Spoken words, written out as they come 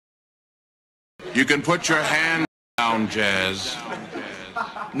You can put your hand down, Jazz.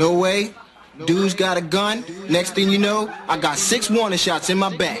 No way. Dude's got a gun. Next thing you know, I got 6 warning shots in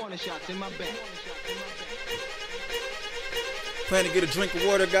my back. Plan to get a drink of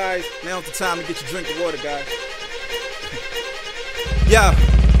water, guys? Now's the time to get your drink of water, guys. Yeah.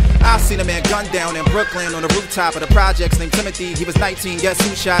 I seen a man gunned down in Brooklyn on the rooftop of the projects named Timothy. He was 19, guess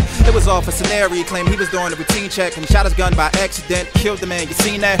who shot? It was all for scenario. He claimed he was doing a routine check and shot his gun by accident, killed the man. You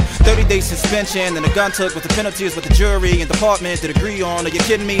seen that? 30-day suspension and the gun took with the penalties with the jury and department did agree on. Are you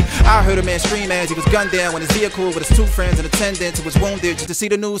kidding me? I heard a man scream as he was gunned down in his vehicle with his 2 friends and attendants who was wounded. Just to see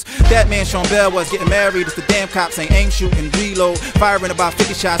the news, that man Sean Bell was getting married. It's the damn cops ain't aim, shoot, and reload, firing about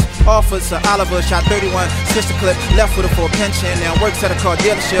 50 shots. Officer Oliver shot 31, switched the clip, left with her for a pension. Now works at a car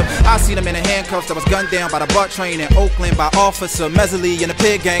dealership. I seen him in the handcuffs that was gunned down by the BART train in Oakland by Officer Mesley and the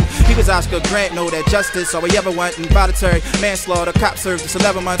pig gang. He was Oscar Grant, know that justice all he ever want. Involuntary manslaughter, cop served just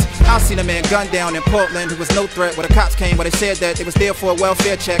 11 months. I seen a man gunned down in Portland who was no threat where the cops came, where they said that they was there for a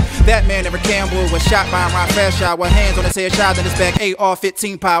welfare check. That man Eric Campbell was shot by Ron Fairchild with hands on his head, shot in his back,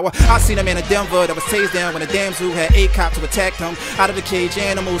 AR-15 power. I seen a man in Denver that was tased down when a damn zoo had 8 cops who attacked him. Out of the cage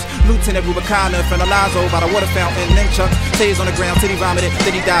animals, Lieutenant Rubicana from Alonzo by the water fountain, Nunchuck tased on the ground till he vomited,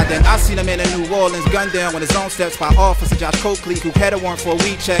 then he died. Then I seen a man in New Orleans gunned down on his own steps by Officer Josh Coakley, who had a warrant for a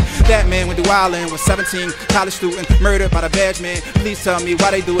weed check. That man went to Island, was 17, college student, murdered by the badge man. Please tell me why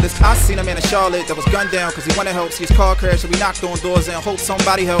they do this. I seen a man in Charlotte that was gunned down cause he wanted help. See his car crash, so we knocked on doors and hoped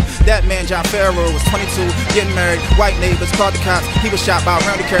somebody helped. That man John Farrow was 22, getting married. White neighbors called the cops. He was shot by a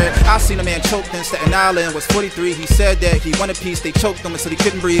round of carry. I seen a man choked in Staten Island, was 43. He said that he wanted peace. They choked him until he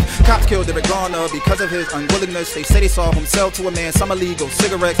couldn't breathe. Cops killed Eric Garner because of his unwillingness. They said he saw him sell to a man some illegal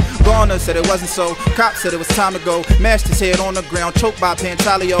cigarettes. Garner said it wasn't so. Cops said it was time to go. Mashed his head on the ground, choked by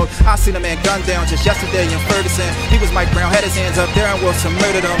Pantaleon. I seen a man gunned down just yesterday in Ferguson. He was Mike Brown, had his hands up there and Wilson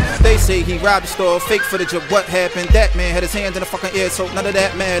murdered him. They say he robbed the store, fake footage of what happened. That man had his hands in the fucking air, so none of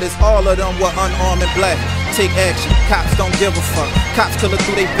that matters. All of them were unarmed and black. Take action, cops don't give a fuck. Cops color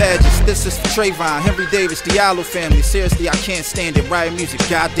through their badges. This is for Trayvon, Henry Davis, Diallo family. Seriously, I can't stand it. Riot music,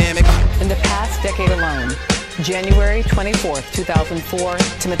 goddamn it. In the past decade alone, January 24th, 2004,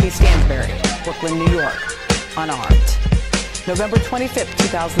 Timothy Stansberry, Brooklyn, New York, unarmed. November 25th,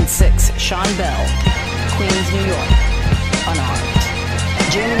 2006, Sean Bell, Queens, New York, unarmed.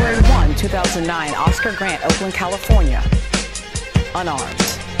 January 1, 2009, Oscar Grant, Oakland, California, unarmed.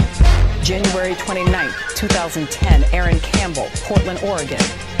 January 29th, 2010, Aaron Campbell, Portland, Oregon,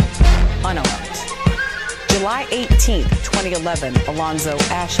 unarmed. July 18th, 2011, Alonzo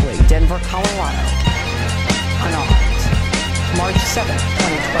Ashley, Denver, Colorado, unarmed. March 7th,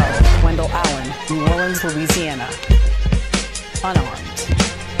 2012, Wendell Allen, New Orleans, Louisiana, unarmed.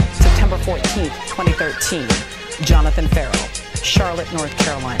 September 14th, 2013, Jonathan Farrell, Charlotte, North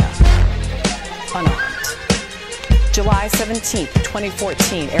Carolina, unarmed. July 17th,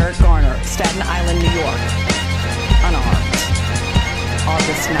 2014, Eric Garner, Staten Island, New York, unarmed.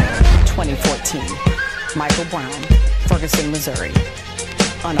 August 9th, 2014, Michael Brown, Ferguson, Missouri,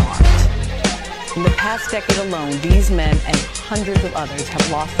 unarmed. In the past decade alone, these men and hundreds of others have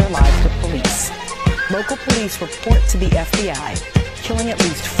lost their lives to police. Local police report to the FBI killing at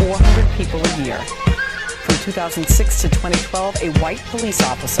least 400 people a year. From 2006 to 2012, a white police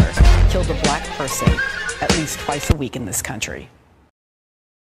officer killed a black person at least twice a week in this country.